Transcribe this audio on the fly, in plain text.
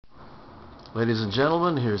Ladies and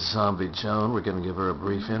gentlemen, here's Zombie Joan. We're going to give her a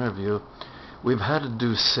brief interview. We've had to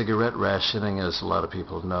do cigarette rationing, as a lot of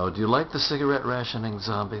people know. Do you like the cigarette rationing,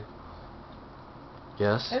 Zombie?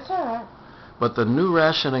 Yes? It's alright. But the new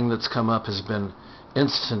rationing that's come up has been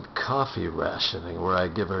instant coffee rationing, where I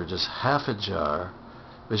give her just half a jar,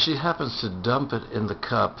 but she happens to dump it in the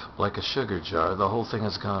cup like a sugar jar. The whole thing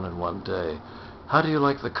is gone in one day. How do you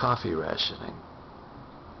like the coffee rationing?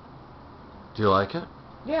 Do you like it?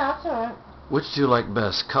 Yeah, it's alright. Which do you like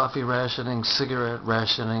best, coffee rationing, cigarette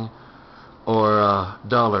rationing, or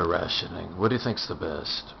dollar rationing? What do you think's the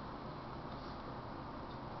best?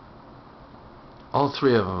 All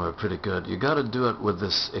three of them are pretty good. You got to do it with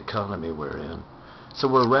this economy we're in.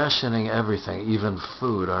 So we're rationing everything, even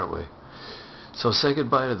food, aren't we? So say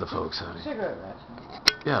goodbye to the folks, honey. Cigarette rationing.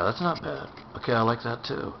 Yeah, that's not bad. Okay, I like that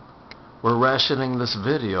too. We're rationing this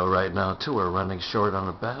video right now too. We're running short on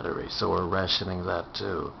a battery, so we're rationing that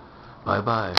too. Bye-bye.